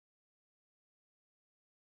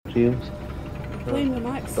Shields. Playing with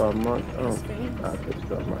Max. Storm March. Oh, That's fine. that's good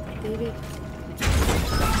Storm March. Davie.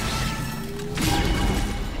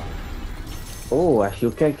 Oh, a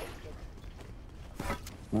shield kick.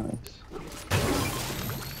 Nice.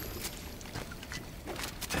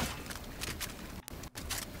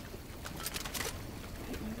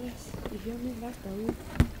 You hear me? That's brilliant.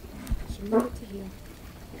 Should move it to here.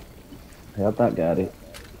 I heard that, Gary.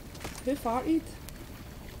 Who farted?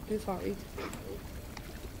 Who farted?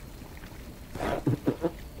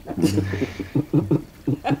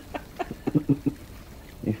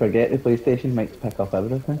 You forget the PlayStation might pick up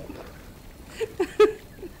everything.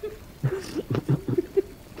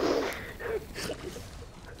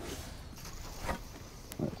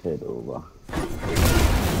 Let's head over.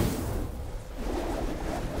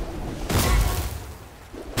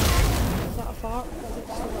 Is that a fart?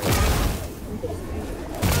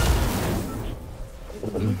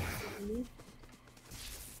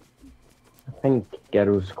 I think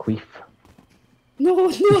Garo's queef. No,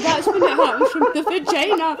 that's when it happens from the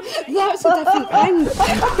vagina. That's a different thing.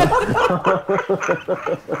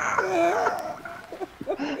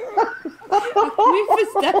 Queef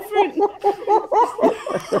is different.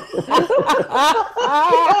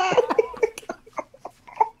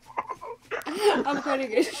 I'm gonna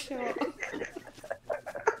get shot.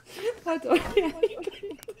 I don't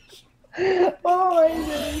Oh my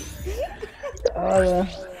goodness. Oh yeah.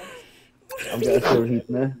 I'm getting sore heat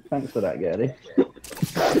now. Thanks for that, Gary.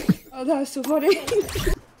 Oh, that's so funny.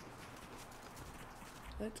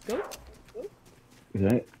 Let's go.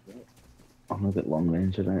 Right. I'm not at long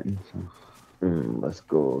range or anything, so. Let's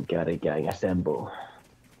go, Gary gang, assemble.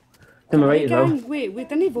 To my right as well. Wait, we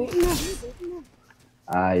didn't vote in this.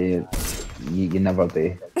 You never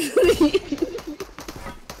do.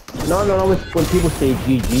 No, when people say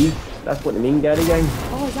GG, that's what they mean, Gary gang.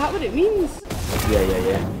 Oh, is that what it means?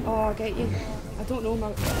 Yeah. Oh, I get you. I don't know,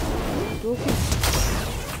 my broken.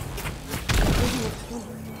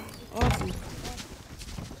 Awesome.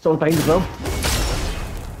 Someone behind as well.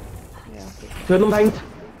 Yeah. Two of them behind.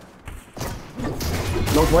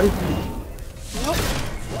 Knocked one. Nope.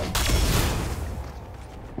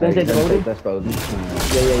 Inside the building. This building.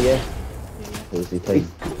 Yeah. Cozy time.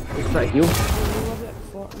 He's trying to heal. I love it.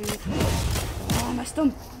 FORTNITE. Oh, I missed him.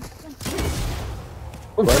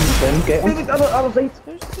 Get him. Other side.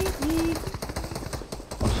 There's two.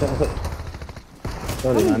 Oh shit, I thought...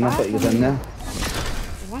 Sorry man, I thought you was in there.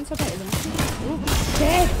 Once I better than oh,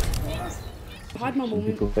 dead! I had my moment.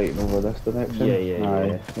 People fighting over this direction? Yeah.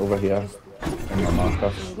 Aye, over here. In my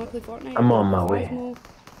marker. So we're going to play FORTNITE. I'm on my way.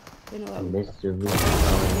 Then I'll I missed you.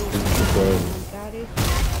 Gary.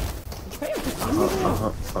 I'm pretty good team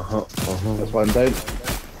there. That's one down.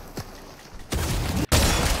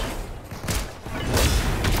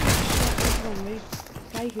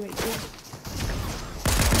 Guy who right there.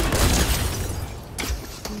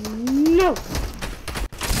 No!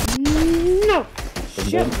 No!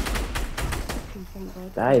 Shit!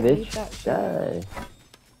 Die, bitch. Die.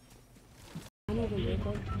 I know the way,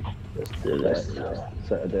 boy. Let's do this.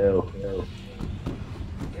 Citadel.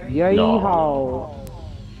 Yay-haw!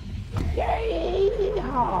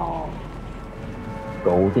 Yay-haw!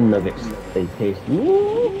 Golden nuggets. They taste.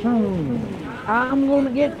 I'm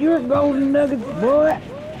gonna get your golden nuggets, boy!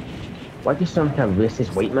 Why do you sound like a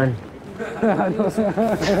racist white man?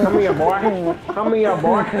 Come here, boy! Come here,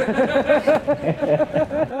 boy!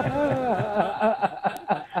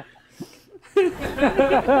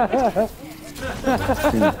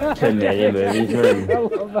 Too many movies, man.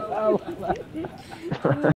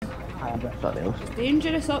 Something else.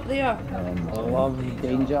 Dangerous up there. I love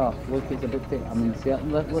danger. Look, it's a bit thing. I mean,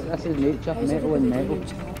 certainly, look, this is nature, metal and metal.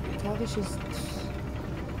 Mctavish is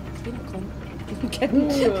being a cunt. I'm kidding.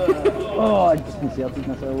 Oh, I just inserted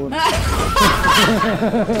myself on.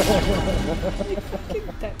 You fucking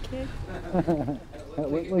dickhead.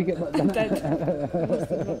 Look at I did.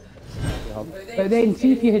 But then,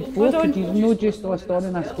 see if you had four, could you no just lost on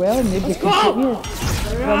in a square and they'd be compete you?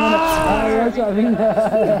 That's what I mean.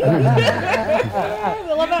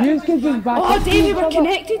 You could just back Oh, Davie, we're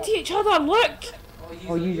connected to each other, look!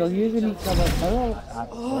 Oh, you're using each other's power.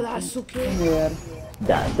 Oh, that's so cool. Yeah.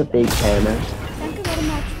 That's a big hammer. Thank you very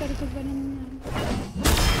much for the good winning.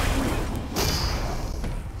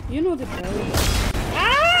 You know the drill.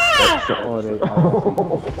 Ah!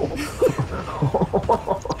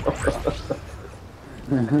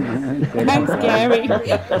 Thanks, Gary.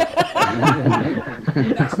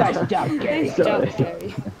 Nice job, Gary. Nice job, Gary.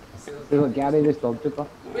 Look, Gary, this dog trooper.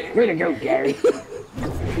 Way to go, Gary. The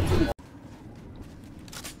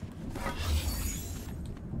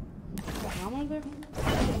hammer there?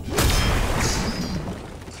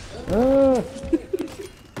 Holy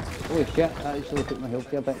shit, that actually took my health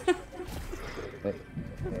here a bit. Right,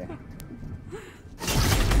 yeah.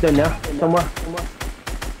 Down there, somewhere.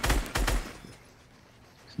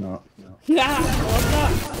 It's not. Yeah, I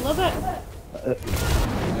love that.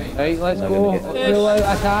 Right, let's Not go. gonna get Full out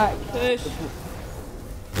attack. Push.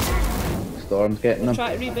 Storm's getting them.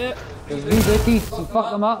 Try to reboot. There's rebooties, so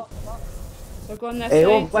fuck them up. We're going this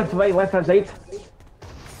Oh, side. left, right, left hand side.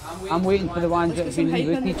 I'm waiting for the ones that Put have some been hype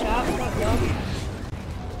in the rebooted. chat. Fuck them.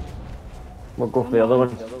 We'll go for the other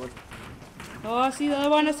one. Oh, I see the other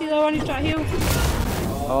one. I see the other one. He's trying to heal.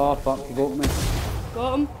 Oh fuck, you got me.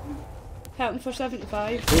 Got him. Hit him for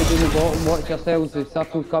 75. Stay in the bottom, watch yourselves, the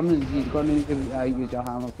circle's coming, you're going to need to use your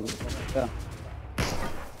hammer to there.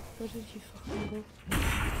 Where did you fucking go?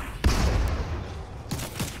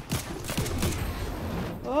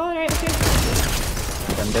 Oh, right, okay.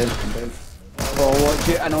 I'm down. Oh, watch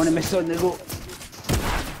it, anonymous on the go.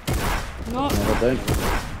 No, Never down.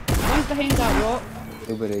 one's behind that rock.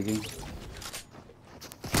 He'll be raging.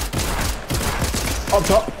 Up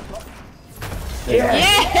top.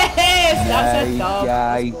 Yes! That's a dub.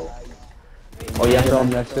 Guys. Oh yeah, From Tom.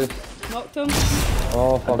 this house. Knocked him.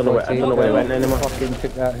 Oh, fuck, I don't know where he went anymore. Fucking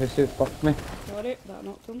took that house out, fuck me. Sorry, that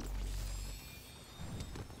knocked him.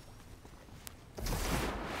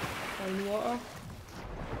 Down water.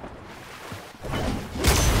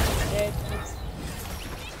 Dead.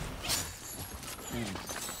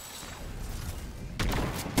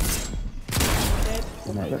 Dead.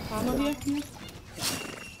 Nice. Hammer here. Yeah.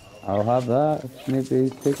 I'll have that, if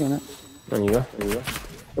nobody's taking it. There you go. There you go.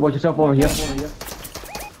 Watch yourself over here.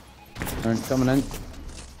 Alright, coming in.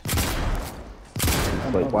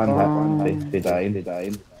 Like one hit, they dying.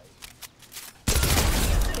 Dead.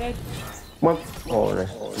 Come on. Oh,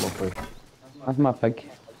 nice. Come on, please. That's my pig.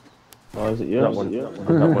 Oh, is it yours? That one.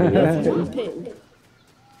 That one here. Pig.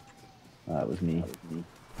 That was me.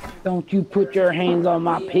 Don't you put your hands on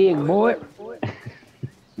my pig, boy.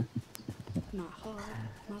 Not hard.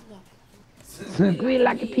 Not love. Squeal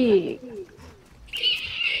like a pig.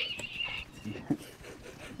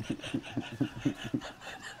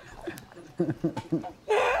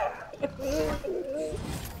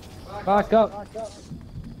 Back up.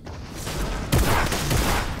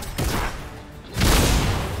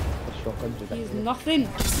 He's nothing.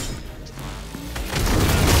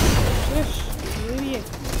 Shush. Where you?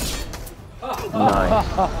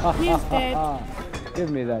 Nice. He's dead. Give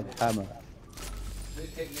me that hammer.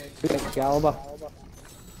 Excalibur.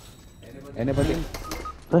 Anybody?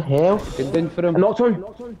 The hell? Good in for him. A knocked one?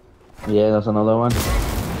 Yeah, there's another one.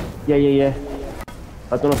 Yeah.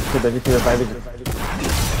 I don't know if it's too busy to revive it.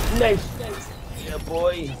 Nice. Yeah,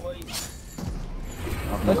 boy.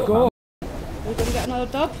 Let's go. We're gonna get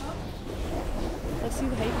another dub. Let's see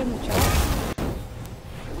the hype in the chat.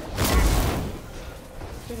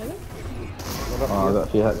 Where is it? Oh, I got a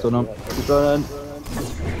few hits on him. Keep going.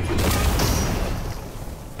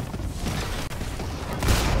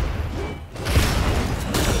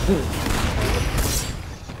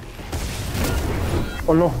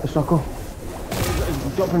 Oh no, the sucker.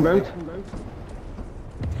 Dropping round.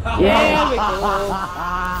 There we go.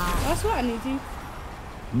 That's what I needed.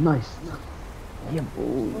 Nice. Yeah,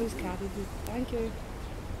 boy. Always carried you. Thank you.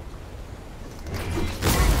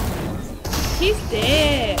 He's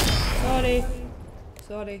dead.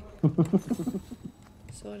 Sorry.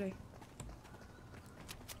 Sorry.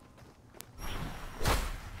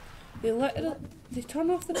 They literally, they turn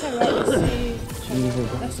off the power to say, this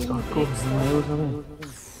only breaks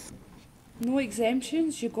stuff. No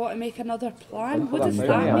exemptions, you got to make another plan. What does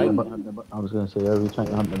that mean? I was going to say, are we trying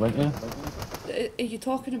to hunt the winter? Are you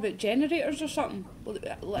talking about generators or something?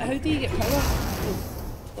 Like, how do you get power?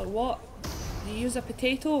 Like what? Do you use a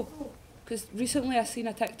potato? Because recently I seen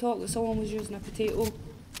a TikTok that someone was using a potato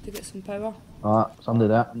to get some power. Ah, some did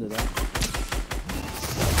that.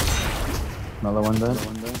 Another one down.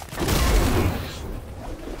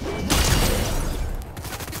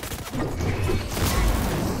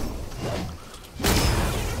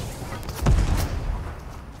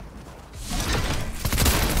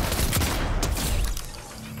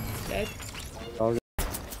 Dead. Oh,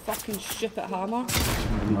 Fucking stupid hammer.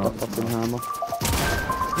 fucking hammer.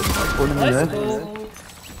 Let's go.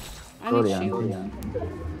 I need Sorry, shield.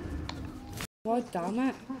 God damn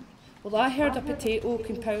it. Well, I heard a potato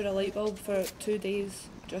can power a light bulb for 2 days,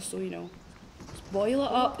 just so you know. Just boil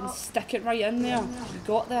it up and stick it right in there. You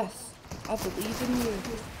got this. I believe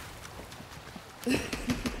in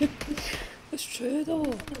you. It's true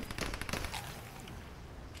though.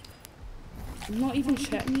 I'm not even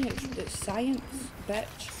shitting you, it's science,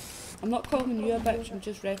 bitch. I'm not calling you a bitch, I'm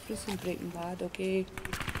just referencing Breaking Bad, okay?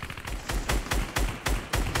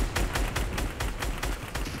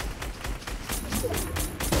 You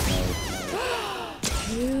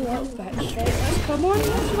little bitch, right, let's come on,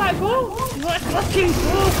 let's let go. Let's fucking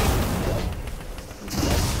go.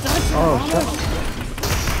 Oh, shit.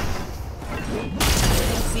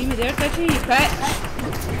 See me there, did you bitch?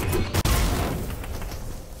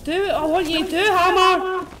 Do it, I want you to,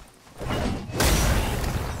 Hammer.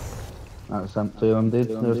 That's empty, I'm dead.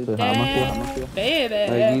 There's two hammers here. Baby.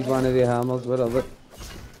 I use one of the hammers, where are they?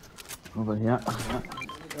 Over here.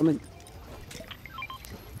 Coming.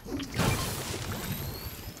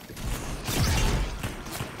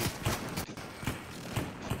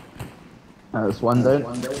 That's one down.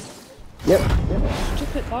 Yep.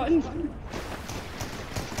 Stupid button.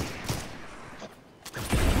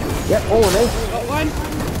 Yep, oh nice. Got one.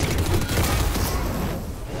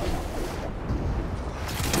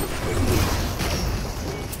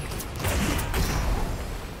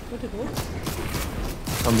 Where'd it go?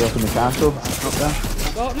 Somebody up in the castle. Up there.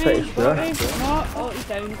 Got me, Pretty got sure. me. No, oh, he's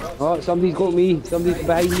down. Oh, somebody's got me. Somebody's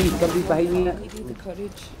behind me. Somebody's behind me. I needed the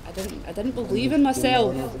courage. I didn't believe in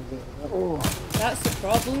myself. That's the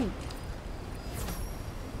problem.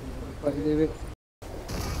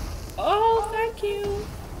 Oh, thank you.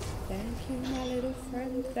 Thank you, my little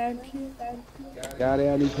friend. Thank you. Gary,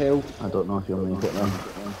 I need help. I don't know if you'll make it then.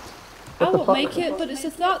 I won't make it, but it's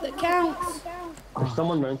the thought that counts. There's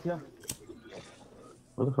someone round here.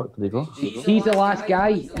 Where the fuck did he go? He's the last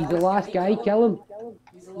guy. He's the last guy. Kill him.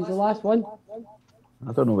 He's the last one.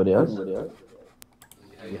 I don't know where he is.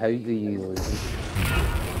 How do you lose?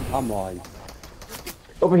 Come on.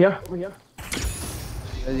 Over here. Over here.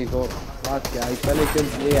 There you go. Last guy. Finish him.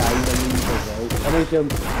 Yeah, I need as well. Finish him.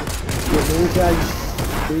 Get no chance.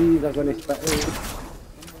 See, they're going to spit it.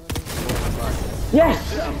 Yes!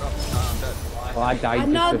 Oh, I died just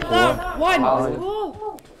Another before. one.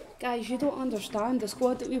 Whoa. Guys, you don't understand the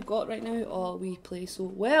squad that we've got right now. Oh, we play so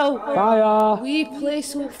well. Fire! We play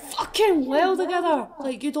so fucking well together.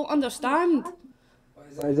 Like, you don't understand.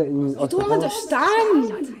 Is it in You don't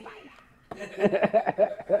understand.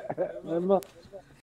 Remember?